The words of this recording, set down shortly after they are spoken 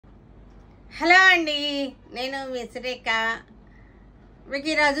Hello అండి, నేను మీ సురేఖ. మీకు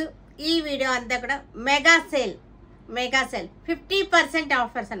ఈరోజు ఈ వీడియో అంతా కూడా మెగా సేల్ 50%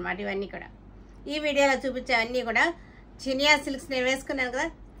 ఆఫర్స్ అనమాట. ఇవన్నీ కూడా ఈ వీడియోలో చూపించేవన్నీ కూడా చినియా సిల్క్స్ నేను వేసుకున్నాను కదా,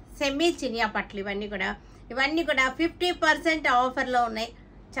 సెమీ చినియా పట్లు. ఇవన్నీ కూడా 50% ఆఫర్లో ఉన్నాయి.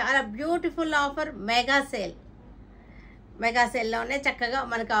 చాలా బ్యూటిఫుల్ ఆఫర్. మెగా సేల్లో ఉన్నాయి. చక్కగా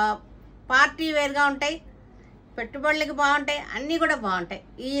మనకు పార్టీ వేర్గా ఉంటాయి, పెట్టుబడులకి బాగుంటాయి, అన్నీ కూడా బాగుంటాయి.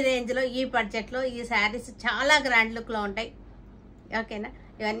 ఈ రేంజ్లో, ఈ బడ్జెట్లో ఈ శారీస్ చాలా గ్రాండ్ లుక్లో ఉంటాయి. ఓకేనా?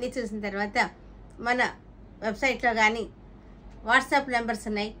 ఇవన్నీ చూసిన తర్వాత మన వెబ్సైట్లో కానీ వాట్సాప్ నెంబర్స్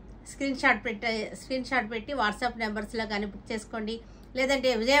ఉన్నాయి. స్క్రీన్ షాట్ పెట్టి వాట్సాప్ నెంబర్స్లో కానీ బుక్ చేసుకోండి.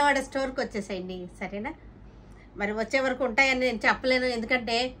 లేదంటే విజయవాడ స్టోర్కి వచ్చేసేయండి. సరేనా? మరి వచ్చే వరకు ఉంటాయని నేను చెప్పలేను,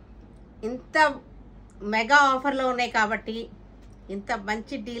 ఎందుకంటే ఇంత మెగా ఆఫర్లో ఉన్నాయి కాబట్టి ఇంత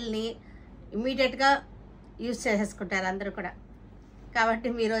మంచి డీల్ని ఇమీడియట్గా యూజ్ చేసేసుకుంటారు అందరూ కూడా. కాబట్టి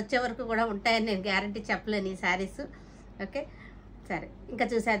మీరు వచ్చే వరకు కూడా ఉంటాయని నేను గ్యారంటీ చెప్పలేను ఈ శారీస్. ఓకే, సరే ఇంకా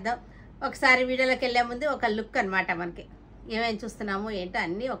చూసేద్దాం. ఒకసారి వీడియోలోకి వెళ్ళే ముందు ఒక లుక్ అనమాట. మనకి ఏమేమి చూస్తున్నామో ఏంటో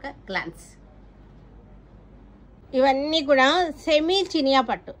అన్నీ ఒక గ్లాన్స్. ఇవన్నీ కూడా సెమీ చినియా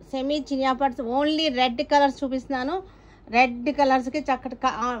పట్టు ఓన్లీ రెడ్ కలర్స్ చూపిస్తున్నాను. రెడ్ కలర్స్కి చక్కటి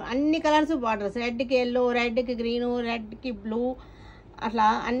అన్ని colours borders. రెడ్కి yellow, రెడ్కి green, రెడ్కి blue, అట్లా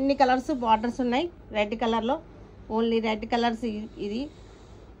అన్ని కలర్స్ బార్డర్స్ ఉన్నాయి. రెడ్ కలర్లో ఓన్లీ రెడ్ కలర్స్. ఇది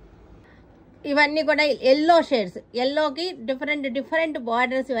ఇవన్నీ కూడా ఎల్లో షేడ్స్, ఎల్లోకి డిఫరెంట్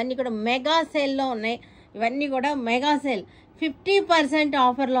బార్డర్స్. ఇవన్నీ కూడా మెగా సేల్లో ఉన్నాయి. ఇవన్నీ కూడా మెగా సేల్ 50%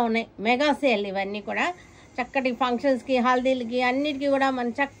 ఆఫర్లో ఉన్నాయి. మెగా సేల్ ఇవన్నీ కూడా చక్కటి ఫంక్షన్స్కి, హల్దీలకి అన్నిటికీ కూడా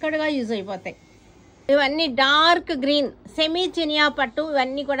మన చక్కటిగా యూజ్ అయిపోతాయి. ఇవన్నీ డార్క్ గ్రీన్ సెమీ చినియా పట్టు.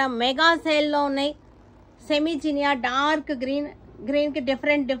 ఇవన్నీ కూడా మెగా సేల్లో ఉన్నాయి. సెమీ చినియా డార్క్ గ్రీన్కి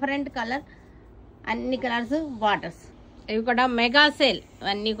డిఫరెంట్ కలర్, అన్ని కలర్స్ బార్డర్స్. ఇవి కూడా మెగా సేల్.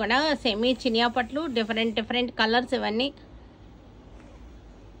 ఇవన్నీ కూడా సెమీ చినియా పట్లు, డిఫరెంట్ కలర్స్. ఇవన్నీ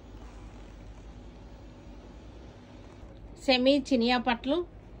సెమీ చినియా పట్లు,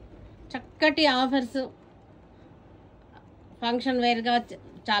 చక్కటి ఆఫర్స్. ఫంక్షన్ వేర్గా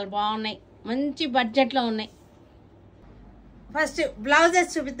చాలా బాగున్నాయి, మంచి బడ్జెట్లో ఉన్నాయి. ఫస్ట్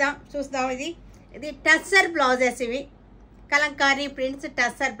బ్లౌజెస్ చూద్దాం. ఇది టస్సర్ బ్లౌజెస్. ఇవి కలంకారీ ప్రింట్స్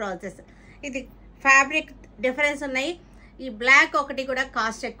టస్సర్ బ్లౌజెస్. ఇది ఫ్యాబ్రిక్ డిఫరెన్స్ ఉన్నాయి. ఈ బ్లాక్ ఒకటి కూడా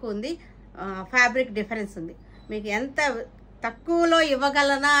కాస్ట్ ఎక్కువ ఉంది, ఫ్యాబ్రిక్ డిఫరెన్స్ ఉంది. మీకు ఎంత తక్కువలో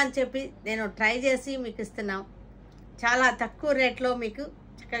ఇవ్వగలనా అని చెప్పి నేను ట్రై చేసి మీకు ఇస్తున్నాం. చాలా తక్కువ రేట్లో మీకు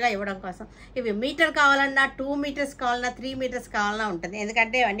చక్కగా ఇవ్వడం కోసం. ఇవి మీటర్ కావాలన్నా, 2 మీటర్స్ కావాలన్నా, 3 మీటర్స్ కావాలన్నా ఉంటుంది.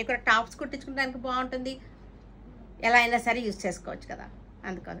 ఎందుకంటే ఇవన్నీ కూడా టాప్స్ కుట్టించుకోవడానికి బాగుంటుంది. ఎలా అయినా సరే యూజ్ చేసుకోవచ్చు కదా,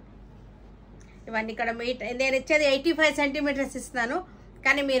 అందుకని ఇవన్నీ కూడా నేను ఇచ్చేది 85 సెంటీమీటర్స్ ఇస్తున్నాను.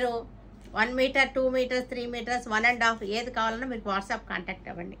 కానీ మీరు 1 మీటర్, 2 మీటర్స్, 3 మీటర్స్, 1.5 ఏది కావాలన్నా మీరు వాట్సాప్ కాంటాక్ట్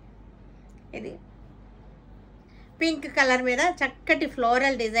అవ్వండి. ఇది పింక్ కలర్ మీద చక్కటి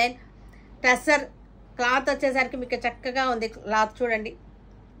ఫ్లోరల్ డిజైన్ టస్సర్. క్లాత్ వచ్చేసరికి మీకు చక్కగా ఉంది. క్లాత్ చూడండి,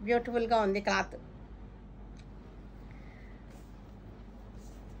 బ్యూటిఫుల్గా ఉంది క్లాత్.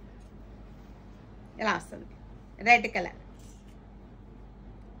 ఇలా వస్తుంది. రెడ్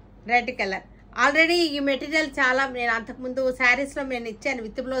కలర్ ఆల్రెడీ ఈ మెటీరియల్ చాలా నేను అంతకుముందు శారీస్లో నేను ఇచ్చాను,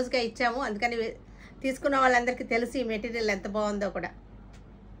 విత్ బ్లౌజ్గా ఇచ్చాము. అందుకని తీసుకున్న వాళ్ళందరికీ తెలుసు ఈ మెటీరియల్ ఎంత బాగుందో కూడా.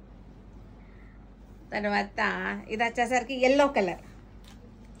 తర్వాత ఇది వచ్చేసరికి ఎల్లో కలర్.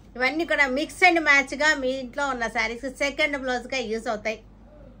 ఇవన్నీ కూడా మిక్స్ అండ్ మ్యాచ్గా మీ ఇంట్లో ఉన్న శారీస్ సెకండ్ బ్లౌజ్గా యూజ్ అవుతాయి.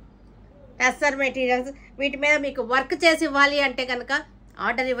 టస్సర్ మెటీరియల్స్. వీటి మీద మీకు వర్క్ చేసి ఇవ్వాలి అంటే కనుక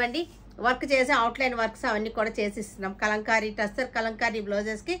ఆర్డర్ ఇవ్వండి. వర్క్ చేసి అవుట్లైన్ వర్క్స్ అవన్నీ కూడా చేసిస్తున్నాం. టస్సర్ కలంకారీ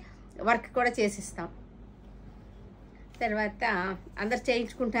బ్లౌజెస్కి వర్క్ కూడా చేసిస్తాం. తర్వాత అందరు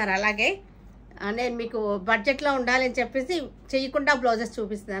చేయించుకుంటారు. అలాగే నేను మీకు బడ్జెట్లో ఉండాలని చెప్పేసి చేయకుండా బ్లౌజెస్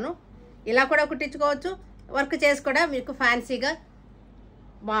చూపిస్తున్నాను. ఇలా కూడా కుట్టించుకోవచ్చు, వర్క్ చేసి కూడా మీకు ఫ్యాన్సీగా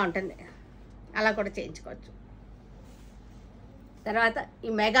బాగుంటుంది, అలా కూడా చేయించుకోవచ్చు. తర్వాత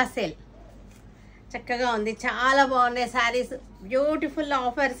ఈ మెగా సేల్ చక్కగా ఉంది, చాలా బాగున్నాయి శారీస్, బ్యూటిఫుల్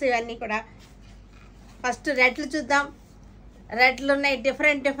ఆఫర్స్. ఇవన్నీ కూడా ఫస్ట్ రెడ్లు చూద్దాం. రెడ్లు ఉన్నాయి,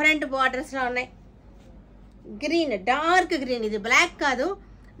 డిఫరెంట్ బార్డర్స్లో ఉన్నాయి. Green, dark green. ఇది బ్లాక్ కాదు,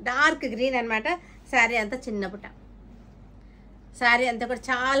 డార్క్ గ్రీన్ అనమాట. శారీ అంతా చిన్నపుట. శారీ అంతా కూడా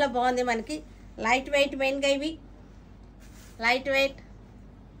చాలా బాగుంది. మనకి లైట్ వెయిట్, మెయిన్గా ఇవి లైట్ వెయిట్.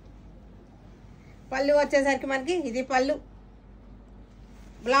 పళ్ళు వచ్చేసరికి మనకి ఇది పళ్ళు.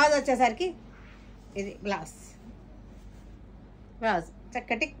 బ్లౌజ్ వచ్చేసరికి ఇది బ్లౌజ్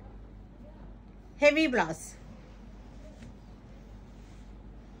చక్కటి హెవీ బ్లౌజ్.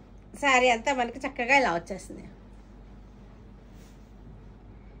 శారీ అంతా మనకి చక్కగా ఇలా వచ్చేస్తుంది.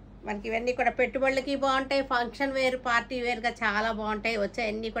 మనకి ఇవన్నీ కూడా పెట్టుబడులకి బాగుంటాయి, ఫంక్షన్ వేర్ పార్టీ వేర్గా చాలా బాగుంటాయి.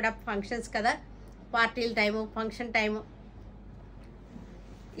 వచ్చాయన్నీ కూడా ఫంక్షన్స్ కదా, పార్టీల టైము ఫంక్షన్ టైము.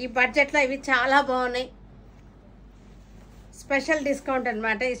 ఈ బడ్జెట్లో ఇవి చాలా బాగున్నాయి. స్పెషల్ డిస్కౌంట్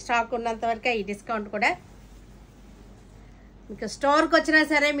అనమాట. ఈ స్టాక్ ఉన్నంత వరకే ఈ డిస్కౌంట్ కూడా. మీకు స్టోర్కి వచ్చినా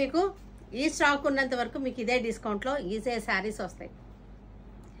సరే మీకు ఈ స్టాక్ ఉన్నంత వరకు మీకు ఇదే డిస్కౌంట్లో ఈజీ శారీస్ వస్తాయి.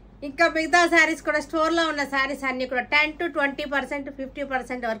 ఇంకా మిగతా శారీస్ కూడా స్టోర్లో ఉన్న శారీస్ అన్నీ కూడా 10 to 20%,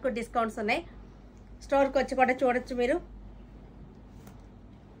 50% వరకు డిస్కౌంట్స్ ఉన్నాయి. స్టోర్కి వచ్చి కూడా చూడొచ్చు మీరు.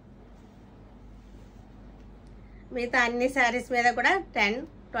 మిగతా అన్ని శారీస్ మీద కూడా 10,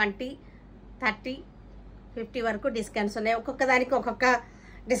 20, 30, 50 వరకు డిస్కౌంట్స్ ఉన్నాయి. ఒక్కొక్క దానికి ఒక్కొక్క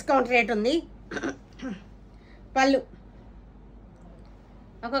డిస్కౌంట్ రేట్ ఉంది. పళ్ళు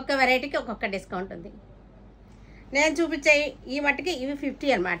ఒక్కొక్క వెరైటీకి ఒక్కొక్క డిస్కౌంట్ ఉంది. నేను చూపించే ఈ మట్టుకి ఇవి 50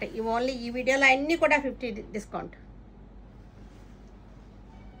 అనమాట. ఇవి ఓన్లీ ఈ వీడియోలో అన్నీ కూడా 50 డిస్కౌంట్.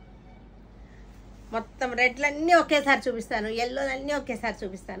 మొత్తం రెడ్లన్నీ ఒకేసారి చూపిస్తాను, ఎల్లోలన్నీ ఒకేసారి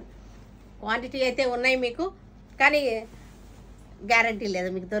చూపిస్తాను. క్వాంటిటీ అయితే ఉన్నాయి మీకు, కానీ గ్యారంటీ లేదు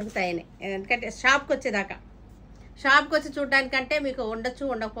మీకు దొరుకుతాయని. ఎందుకంటే షాప్కి వచ్చేదాకా, షాప్కి వచ్చి చూడడానికంటే మీకు ఉండొచ్చు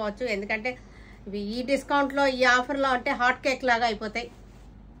ఉండకపోవచ్చు. ఎందుకంటే ఇవి ఈ డిస్కౌంట్లో ఈ ఆఫర్లో అంటే హాట్ కేక్ లాగా అయిపోతాయి.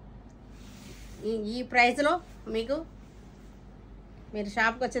 ఈ ప్రైస్లో మీకు మీరు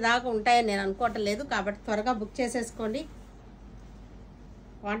షాప్కి వచ్చేదాకా ఉంటాయని నేను అనుకోవటం లేదు. కాబట్టి త్వరగా బుక్ చేసేసుకోండి.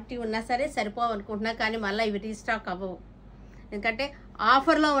 క్వాంటిటీ ఉన్నా సరే సరిపోవనుకుంటున్నా, కానీ మళ్ళీ ఇవి రీస్టాక్ అవ్వవు. ఎందుకంటే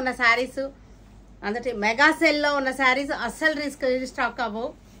ఆఫర్లో ఉన్న శారీస్, అందుకే మెగా సేల్లో ఉన్న శారీస్ అస్సలు రీస్టాక్ అవ్వవు.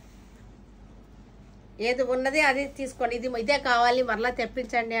 ఏది ఉన్నది అది తీసుకోండి. ఇదే కావాలి మరలా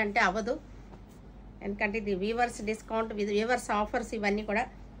తెప్పించండి అంటే అవ్వదు. ఎందుకంటే ఇది వీవర్స్ డిస్కౌంట్, వీవర్స్ ఆఫర్స్ ఇవన్నీ కూడా.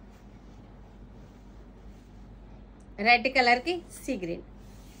 రెడ్ కలర్కి sea green.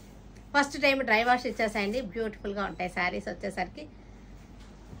 First time dry wash ఇచ్చేసాయండి. బ్యూటిఫుల్గా ఉంటాయి శారీస్ వచ్చేసరికి.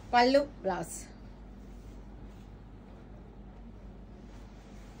 పళ్ళు బ్లౌజ్.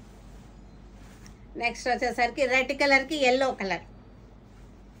 నెక్స్ట్ వచ్చేసరికి రెడ్ కలర్కి yellow colour.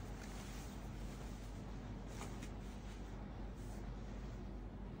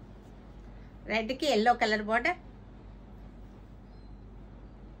 రెడ్కి yellow colour border.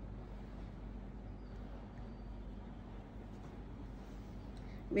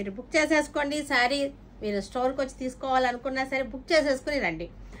 మీరు బుక్ చేసేసుకోండి. శారీ మీరు స్టోర్కి వచ్చి తీసుకోవాలనుకున్నా సరే బుక్ చేసేసుకుని రండి.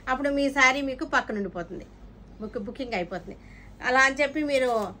 అప్పుడు మీ శారీ మీకు పక్కన ఉండిపోతుంది, బుకింగ్ అయిపోతుంది. అలా అని చెప్పి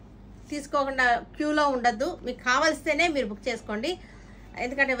మీరు తీసుకోకుండా క్యూలో ఉండద్దు. మీకు కావాల్సితేనే మీరు బుక్ చేసుకోండి.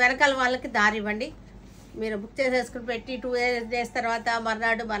 ఎందుకంటే వెనకాల వాళ్ళకి దారి ఇవ్వండి. మీరు బుక్ చేసేసుకుని పెట్టి 2 days తర్వాత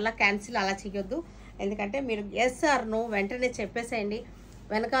మర్నాడు మళ్ళీ క్యాన్సిల్ అలా చేయొద్దు. ఎందుకంటే మీరు ఎస్ ఆర్ నో వెంటనే చెప్పేసేయండి.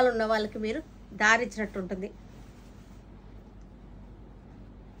 వెనకాల ఉన్న వాళ్ళకి మీరు దారి ఇచ్చినట్టు ఉంటుంది.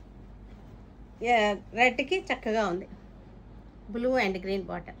 రెడ్కి చక్కగా ఉంది. Blue and green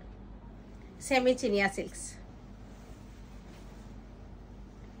barter. Semi Chiniya silks.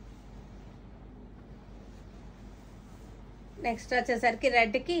 Next వచ్చేసరికి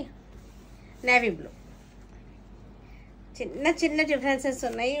రెడ్కి నేవీ బ్లూ. చిన్న చిన్న డిఫరెన్సెస్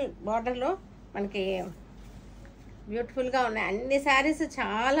ఉన్నాయి బార్డర్లో. మనకి బ్యూటిఫుల్గా ఉన్నాయి. అన్ని శారీస్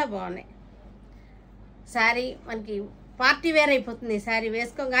చాలా బాగున్నాయి. శారీ మనకి పార్టీ వేర్ అయిపోతుంది. శారీ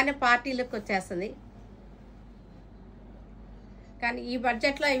వేసుకోగానే పార్టీలకు వచ్చేస్తుంది. కానీ ఈ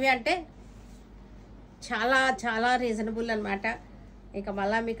బడ్జెట్లో ఇవి అంటే చాలా చాలా రీజనబుల్ అనమాట. ఇక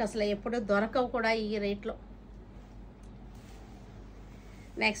మళ్ళీ మీకు అసలు ఎప్పుడు దొరకవు కూడా ఈ రేట్లో.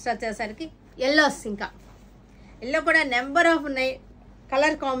 నెక్స్ట్ వచ్చేసరికి ఎల్లోస్. ఇంకా ఎల్లో కూడా నెంబర్ ఆఫ్ ఉన్నాయి.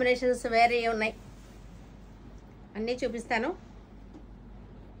 కలర్ కాంబినేషన్స్ వేరే ఉన్నాయి. అన్నీ చూపిస్తాను.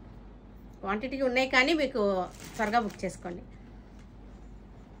 క్వాంటిటీ ఉన్నాయి కానీ మీకు త్వరగా బుక్ చేసుకోండి.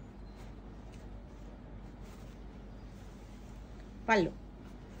 పళ్ళు.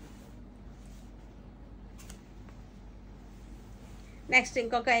 నెక్స్ట్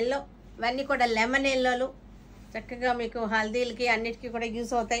ఇంకొక ఎల్లో. ఇవన్నీ కూడా లెమన్ ఎల్లోలు. చక్కగా మీకు హల్దీలకి అన్నిటికీ కూడా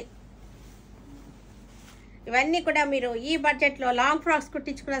యూజ్ అవుతాయి. ఇవన్నీ కూడా మీరు ఈ బడ్జెట్లో లాంగ్ ఫ్రాక్స్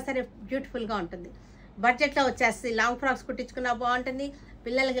కుట్టించుకున్నా సరే బ్యూటిఫుల్గా ఉంటుంది. బడ్జెట్లో వచ్చేస్తుంది. లాంగ్ ఫ్రాక్స్ కుట్టించుకున్నా బాగుంటుంది.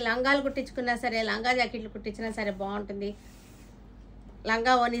 పిల్లలకి లంగాలు కుట్టించుకున్నా సరే, లంగా జాకెట్లు కుట్టించినా సరే బాగుంటుంది.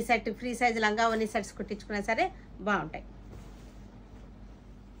 లంగా ఓనీ సెట్, ఫ్రీ సైజ్ లంగా ఓనీ సెట్స్ కుట్టించుకున్నా సరే బాగుంటాయి.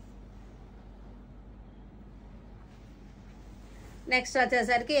 నెక్స్ట్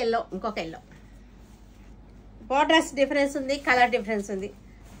వచ్చేసరికి ఎల్లో. ఇంకొక ఎల్లో. బార్డర్స్ డిఫరెన్స్ ఉంది, కలర్ డిఫరెన్స్ ఉంది.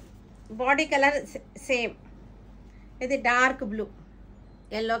 Body colour same. ఇది డార్క్ బ్లూ,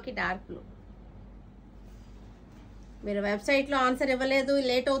 ఎల్లోకి డార్క్ బ్లూ. మీరు వెబ్సైట్లో ఆన్సర్ ఇవ్వలేదు,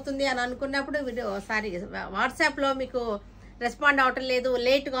 లేట్ అవుతుంది అని అనుకున్నప్పుడు వాట్సాప్లో మీకు రెస్పాండ్ అవటం లేదు,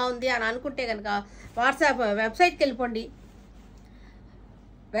 లేట్గా ఉంది అని అనుకుంటే కనుక వెబ్సైట్కి వెళ్ళిపోండి.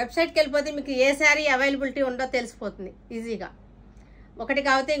 వెబ్సైట్కి వెళ్ళిపోతే మీకు ఏ శారీ అవైలబిలిటీ ఉందో తెలిసిపోతుంది ఈజీగా. ఒకటి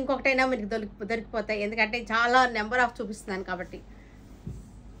కాకపోతే ఇంకొకటైనా మీకు దొరికిపోతాయి, ఎందుకంటే చాలా నెంబర్ ఆఫ్ చూపిస్తున్నాను కాబట్టి.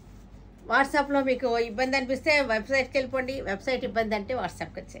 వాట్సాప్లో మీకు ఇబ్బంది అనిపిస్తే వెబ్సైట్కి వెళ్ళిపోండి, వెబ్సైట్ ఇబ్బంది అంటే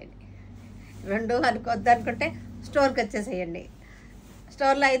వాట్సాప్కి వచ్చేయండి. రెండు అనుకోవద్దు అనుకుంటే స్టోర్కి వచ్చేసేయండి.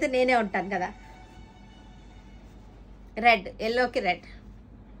 స్టోర్లో అయితే నేనే ఉంటాను కదా. రెడ్, ఎల్లోకి రెడ్,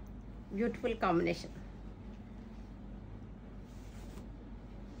 బ్యూటిఫుల్ కాంబినేషన్.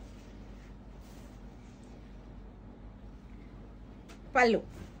 పళ్ళు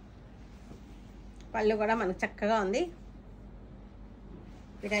కూడా మనకు చక్కగా ఉంది.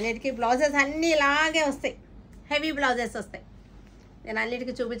 వీటన్నిటికీ బ్లౌజెస్ అన్నీ ఇలాగే వస్తాయి, హెవీ బ్లౌజెస్ వస్తాయి. నేను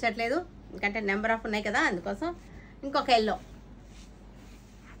అన్నిటికీ చూపించట్లేదు ఎందుకంటే నెంబర్ ఆఫ్ ఉన్నాయి కదా, అందుకోసం. ఇంకొక ఎల్లో,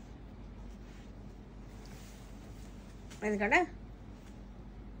 ఎందుకంటే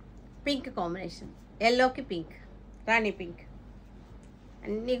పింక్ కాంబినేషన్, ఎల్లోకి పింక్, రాణి పింక్.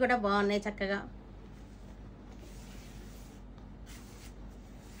 అన్నీ కూడా బాగున్నాయి చక్కగా.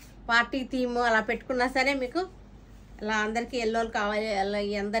 పార్టీ థీమ్ అలా పెట్టుకున్నా సరే మీకు అలా అందరికీ ఎల్లోలు కావాలి, అలా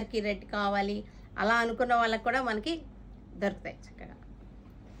అందరికీ రెడ్ కావాలి అలా అనుకున్న వాళ్ళకి కూడా మనకి దొరుకుతాయి చక్కగా.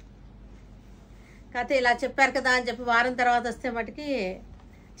 కాకపోతే ఇలా చెప్పారు కదా అని చెప్పి వారం తర్వాత వస్తే మటుకి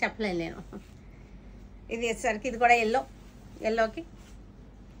చెప్పలేను నేను. ఇది వచ్చేసరికి ఇది కూడా ఎల్లో, ఎల్లోకి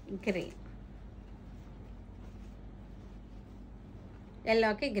గ్రీన్,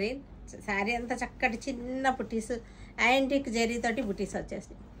 ఎల్లోకి గ్రీన్. శారీ అంతా చక్కటి చిన్న బుటీస్, యాంటిక్ జరీతోటి బుటీస్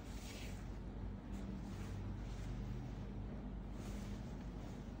వచ్చేసినాయి.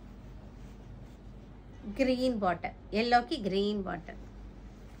 గ్రీన్ బాటర్, ఎల్లోకి గ్రీన్ బాటర్.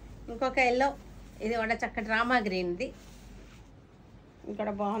 ఇంకొక ఎల్లో, ఇది కూడా చక్కటి రామా గ్రీన్. ఇది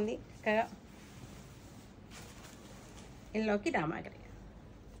కూడా బాగుంది చక్కగా, ఎల్లోకి రామా గ్రీన్.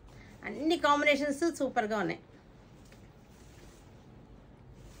 అన్ని కాంబినేషన్స్ సూపర్గా ఉన్నాయి.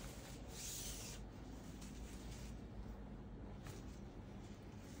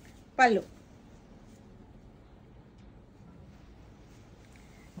 పళ్ళు.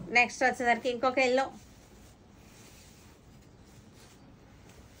 నెక్స్ట్ వచ్చేసరికి ఇంకొక ఎల్లో,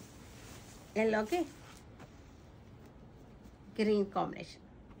 ఎల్లోకి గ్రీన్ కాంబినేషన్.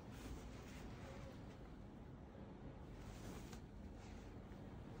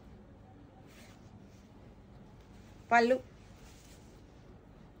 పళ్ళు.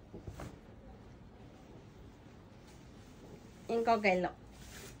 ఇంకొక ఎల్లో.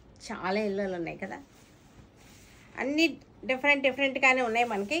 చాలా ఎల్లోలు ఉన్నాయి కదా, అన్నీ డిఫరెంట్గానే ఉన్నాయి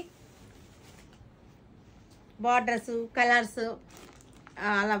మనకి. బార్డర్స్, కలర్స్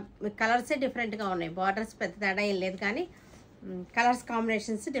అలా కలర్సే డిఫరెంట్గా ఉన్నాయి. బార్డర్స్ పెద్ద తేడా ఏం లేదు, కానీ కలర్స్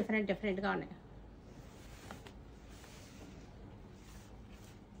కాంబినేషన్స్ డిఫరెంట్గా ఉన్నాయి.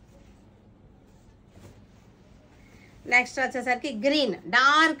 నెక్స్ట్ వచ్చేసరికి green,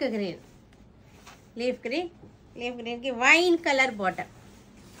 dark green, leaf green. Leaf గ్రీన్కి wine colour border,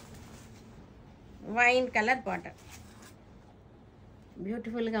 wine colour border.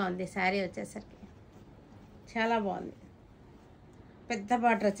 బ్యూటిఫుల్గా ఉంది శారీ వచ్చేసరికి, చాలా బాగుంది. పెద్ద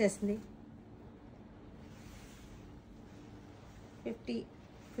బార్డర్ వచ్చేసింది.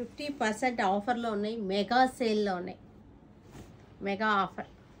 50% ఆఫర్లో ఉన్నాయి, మెగా సేల్లో ఉన్నాయి, మెగా ఆఫర్.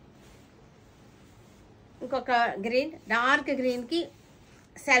 ఇంకొక గ్రీన్, డార్క్ గ్రీన్కి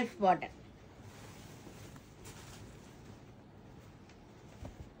సెల్ఫ్ బార్డర్.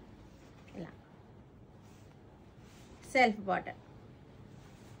 ఇలా సెల్ఫ్ బార్డర్,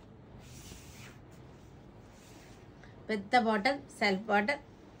 పెద్ద బార్డర్, సెల్ఫ్ బార్డర్.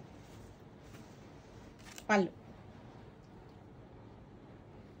 పళ్ళు.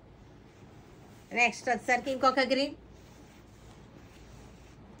 నెక్స్ట్ వచ్చేసరికి ఇంకొక green,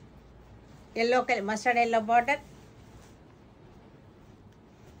 yellow colour, mustard yellow border.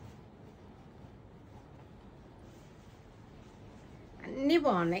 అన్నీ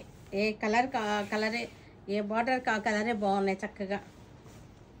బాగున్నాయి, ఏ కలర్ కలరే, ఏ బార్డర్ కలరే బాగున్నాయి చక్కగా.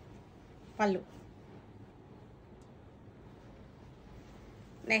 పళ్ళు.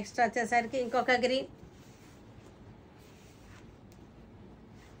 నెక్స్ట్ వచ్చేసరికి ఇంకొక గ్రీన్,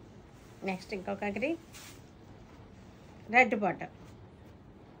 నెక్స్ట్ ఇంకొక గ్రీన్, రెడ్ బార్డర్,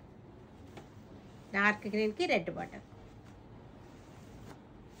 డార్క్ గ్రీన్కి రెడ్ బార్డర్.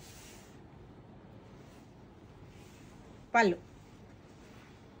 పళ్ళు.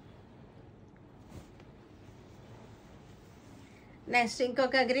 నెక్స్ట్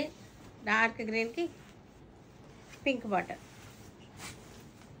ఇంకొక గ్రీన్, డార్క్ గ్రీన్కి పింక్ బార్డర్,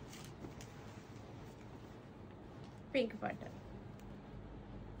 పింక్ బార్డర్.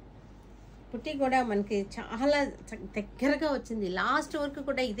 బుట్టి కూడా మనకి చాలా దగ్గరగా వచ్చింది, లాస్ట్ వరకు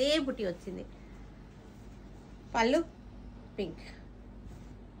కూడా ఇదే బుట్టి వచ్చింది. పళ్ళు పింక్,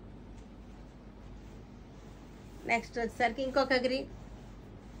 నెక్స్ట్ వచ్చేసరికి ఇంకొక green,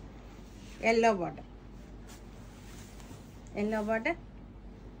 yellow border, yellow border,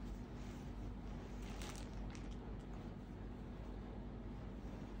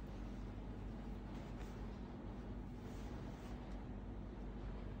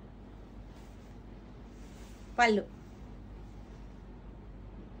 పళ్ళు,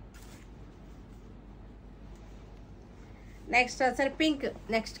 నెక్స్ట్ వచ్చేసరికి పింక్,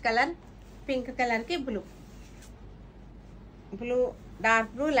 నెక్స్ట్ కలర్ పింక్ కలర్కి blue, blue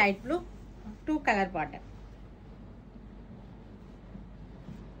dark blue, light blue, 2 colour border,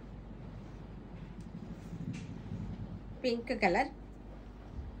 pink colour,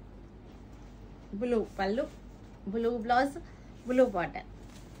 blue పళ్ళు, blue blouse, blue border.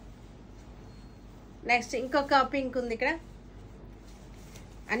 Next ఇంకొక పింక్ ఉంది ఇక్కడ.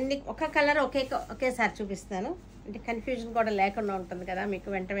 అన్ని ఒక కలర్ ఒకేసారి చూపిస్తాను, అంటే కన్ఫ్యూజన్ కూడా లేకుండా ఉంటుంది కదా మీకు,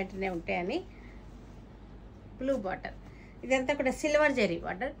 వెంటనే ఉంటాయని. బ్లూ బార్డర్, ఇదంతా కూడా silver zari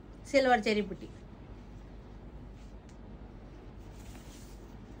border, silver zari బుట్టి,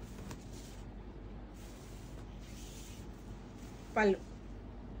 పళ్ళు,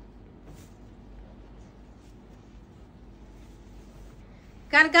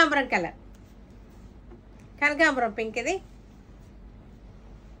 కనకాంబరం కలర్, కనకాంబరం పింక్, ఇది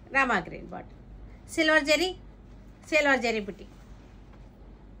Rama green border, silver zari బుట్టి,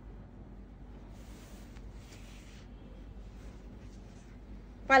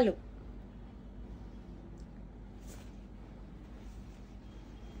 పళ్ళు,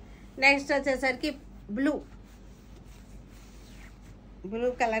 నెక్స్ట్ వచ్చేసరికి బ్లూ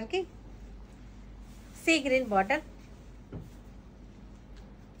కలర్కి సీ గ్రీన్ బార్డర్,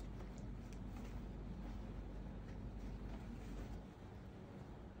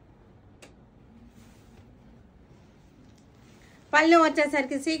 పళ్ళు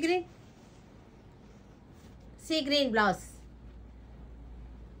వచ్చేసరికి సీ గ్రీన్ బ్లౌజ్.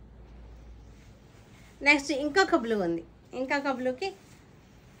 నెక్స్ట్ ఇంకొక బ్లూ ఉంది, ఇంకొక బ్లూకి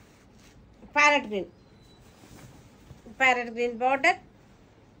ప్యారెట్ గ్రీన్ బార్డర్.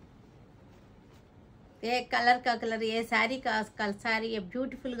 ఏ కలర్ కా కలర్, ఏ శారీ కా శారీ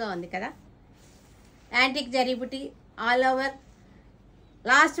బ్యూటిఫుల్గా ఉంది కదా. యాంటిక్ జరీ బుట్టి ఆల్ ఓవర్,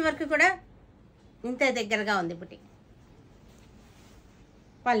 లాస్ట్ వరకు కూడా ఇంత దగ్గరగా ఉంది బుట్టి.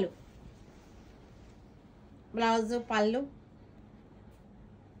 పళ్ళు, బ్లౌజు, పళ్ళు.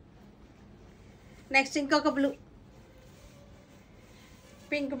 నెక్స్ట్ ఇంకొక బ్లూ,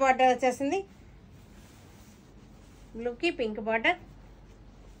 పింక్ బార్డర్ వచ్చేసింది, బ్లూకి పింక్ బార్డర్,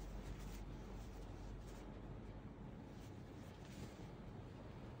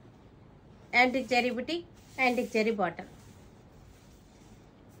 యాంటిక్ జరీ బుట్టి, యాంటిక్ జరీ బార్డర్.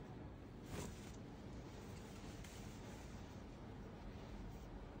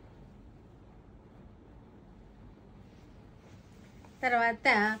 తర్వాత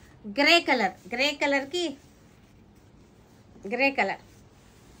గ్రే కలర్కి గ్రే కలర్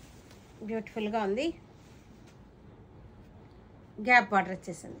బ్యూటిఫుల్గా ఉంది. గ్యాప్ బార్డర్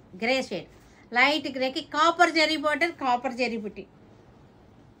వచ్చేసింది, grey shade, light గ్రేకి copper zari border, copper zari బుట్టి.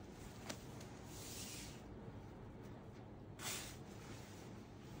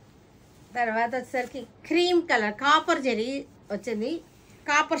 తర్వాత వచ్చేసరికి క్రీమ్ కలర్, కాపర్ జరీ వచ్చింది,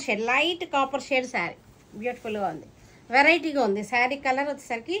 copper shade, light copper shade sari బ్యూటిఫుల్గా ఉంది, వెరైటీగా ఉంది. శారీ కలర్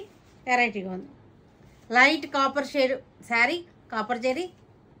వచ్చేసరికి వెరైటీగా ఉంది, light copper shade sari, copper zari,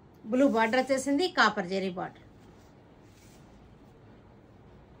 blue border వచ్చేసింది, కాపర్ జరీ బార్డర్.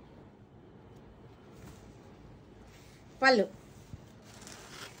 పళ్ళు,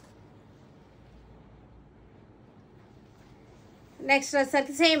 నెక్స్ట్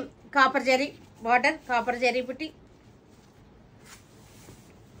వచ్చేసరికి same copper zari border, copper zari బుట్టి,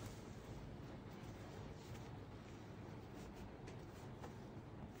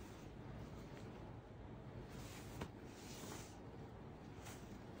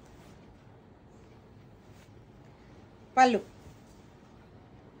 పళ్ళు.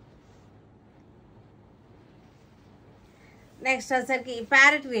 నెక్స్ట్ వచ్చేసరికి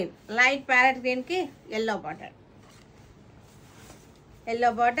ప్యారెట్ గ్రీన్, లైట్ ప్యారెట్ గ్రీన్కి ఎల్లో బార్డర్,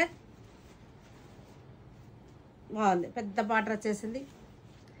 బాగుంది, పెద్ద బార్డర్ వచ్చేసింది.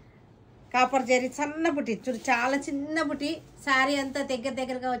 కాపర్ జరీ సన్న బుట్టి, చూడు చాలా చిన్న బుట్టి, శారీ అంతా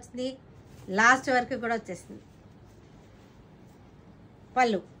దగ్గరగా వచ్చింది, లాస్ట్ వరకు కూడా వచ్చేసింది.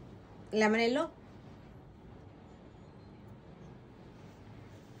 పళ్ళు లెమన్ ఎల్లో.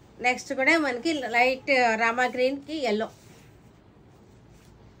 నెక్స్ట్ కూడా మనకి లైట్ రామా గ్రీన్కి ఎల్లో,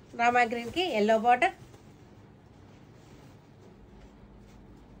 బార్డర్.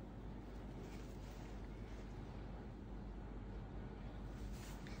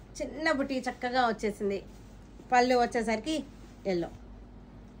 చిన్న బుట్టి చక్కగా వచ్చేసింది, పళ్ళు వచ్చేసరికి ఎల్లో.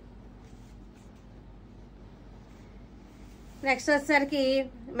 నెక్స్ట్ వచ్చేసరికి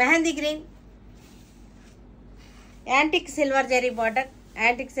mehndi green, antique silver zari border,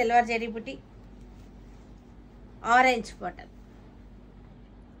 antique silver zari బుట్టి, orange border,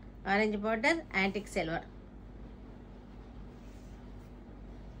 orange border, antique silver.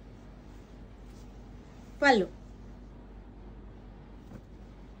 పళ్ళు.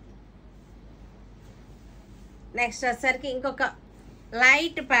 నెక్స్ట్ వచ్చేసరికి ఇంకొక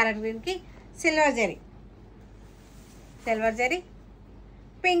లైట్ ప్యారెట్ గ్రీన్కి silver zari, silver zari,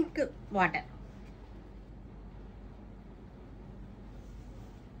 pink water.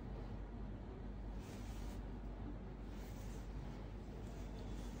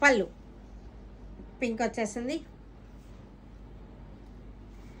 పళ్ళు పింక్ వచ్చేసింది.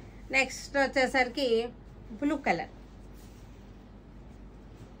 నెక్స్ట్ వచ్చేసరికి బ్లూ కలర్,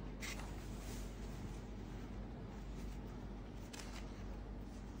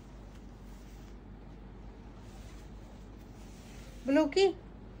 బ్లూకి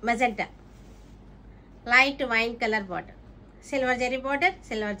magenta, light wine colour border, silver zari border,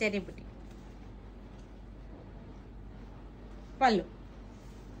 silver zari బుట్టి. పళ్ళు.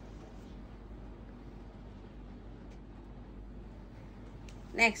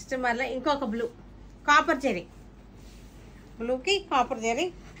 నెక్స్ట్ మళ్ళీ ఇంకొక బ్లూ, కాపర్ జరీ, బ్లూకి copper zari,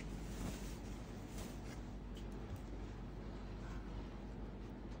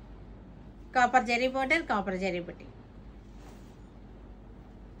 copper zari border, copper zari బుట్టి.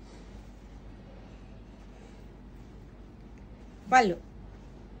 పళ్ళు.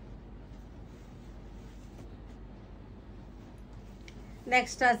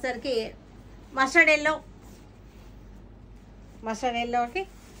 నెక్స్ట్ వచ్చేసరికి మస్టర్డ్ ఎల్లో, మస్టర్డ్ ఎల్లోకి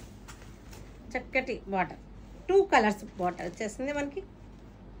చక్కటి బార్డర్, 2 కలర్స్ బార్డర్ వచ్చేస్తుంది మనకి.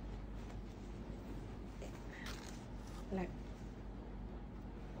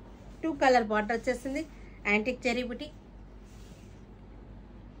 2 కలర్ బార్డర్ వచ్చేసింది, యాంటిక్ జరీ బుట్టి.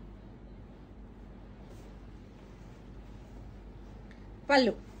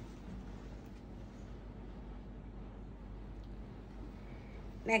 పళ్ళు.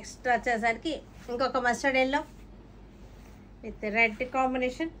 నెక్స్ట్ వచ్చేసరికి ఇంకొక mustard yellow with red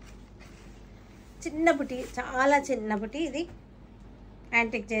combination, చిన్న బుట్టి, చాలా చిన్న బుట్టి, ఇది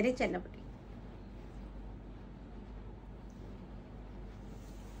యాంటిక్ జరీ చిన్న బుట్టి.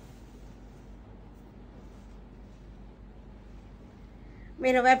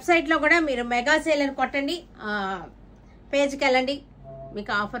 మీరు వెబ్సైట్లో కూడా మీరు మెగా సేల్ అని కొట్టండి, పేజ్కి వెళ్ళండి,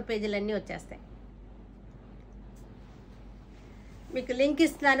 మీకు ఆఫర్ పేజీలన్నీ వచ్చేస్తాయి. మీకు లింక్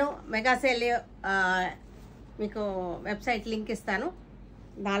ఇస్తాను, మెగా సేల్ మీకు వెబ్సైట్ లింక్ ఇస్తాను,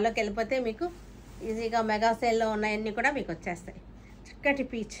 దానిలోకి వెళ్ళిపోతే మీకు ఈజీగా మెగా సేల్లో ఉన్నాయన్నీ కూడా మీకు వచ్చేస్తాయి. చక్కటి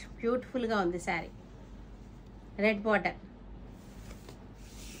పీచ్, బ్యూటిఫుల్గా ఉంది శారీ, రెడ్ బార్డర్.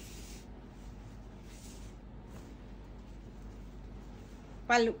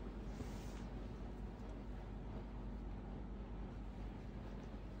 పళ్ళు.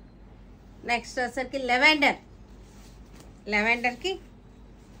 నెక్స్ట్ వచ్చేసరికి lavender, లెవెండర్కి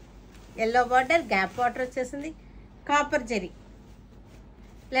yellow border, gap border వచ్చేసింది, copper zari,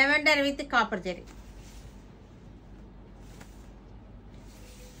 lavender with copper zari.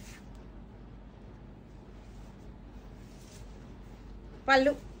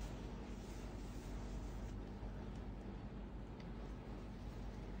 పళ్ళు.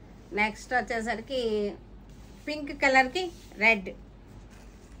 నెక్స్ట్ వచ్చేసరికి పింక్ కలర్కి రెడ్,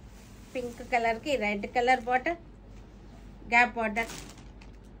 పింక్ కలర్కి red colour border, gap border.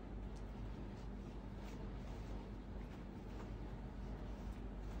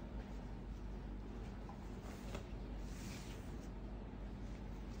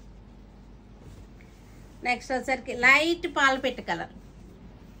 Next వచ్చేసరికి లైట్ పాలపిట్ట కలర్,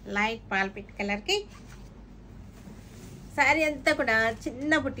 లైట్ పాలపిట్ట కలర్కి శారీ అంతా కూడా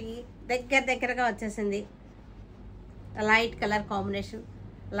చిన్న బుట్టి దగ్గరగా వచ్చేసింది. Light colour combination,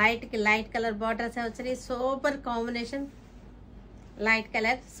 లైట్కి light colour borders వచ్చినాయి, super combination, light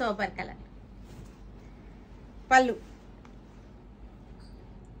colour super colour. పళ్ళు.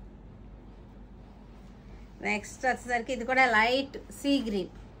 నెక్స్ట్ వచ్చేసరికి ఇది కూడా light sea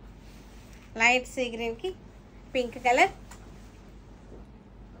green, light sea గ్రీన్కి పింక్ కలర్,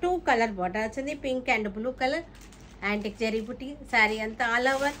 2 కలర్ బార్డర్ వచ్చింది, pink and blue colour, antique zari బుట్టి. శారీ అంతా ఆల్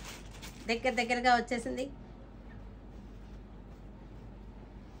ఓవర్ దగ్గరగా వచ్చేసింది.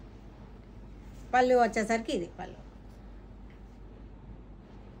 పళ్ళు వచ్చేసరికి ఇది పళ్ళు.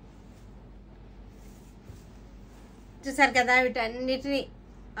 చూసారు కదా, వీటన్నిటిని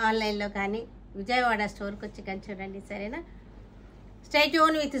ఆన్లైన్లో కానీ విజయవాడ స్టోర్కి వచ్చి కానీ చూడండి, సరేనా? Stay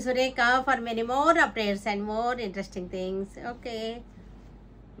tuned with Surekha for many more updates and more interesting things. Okay.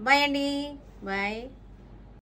 Bye, Andy. Bye.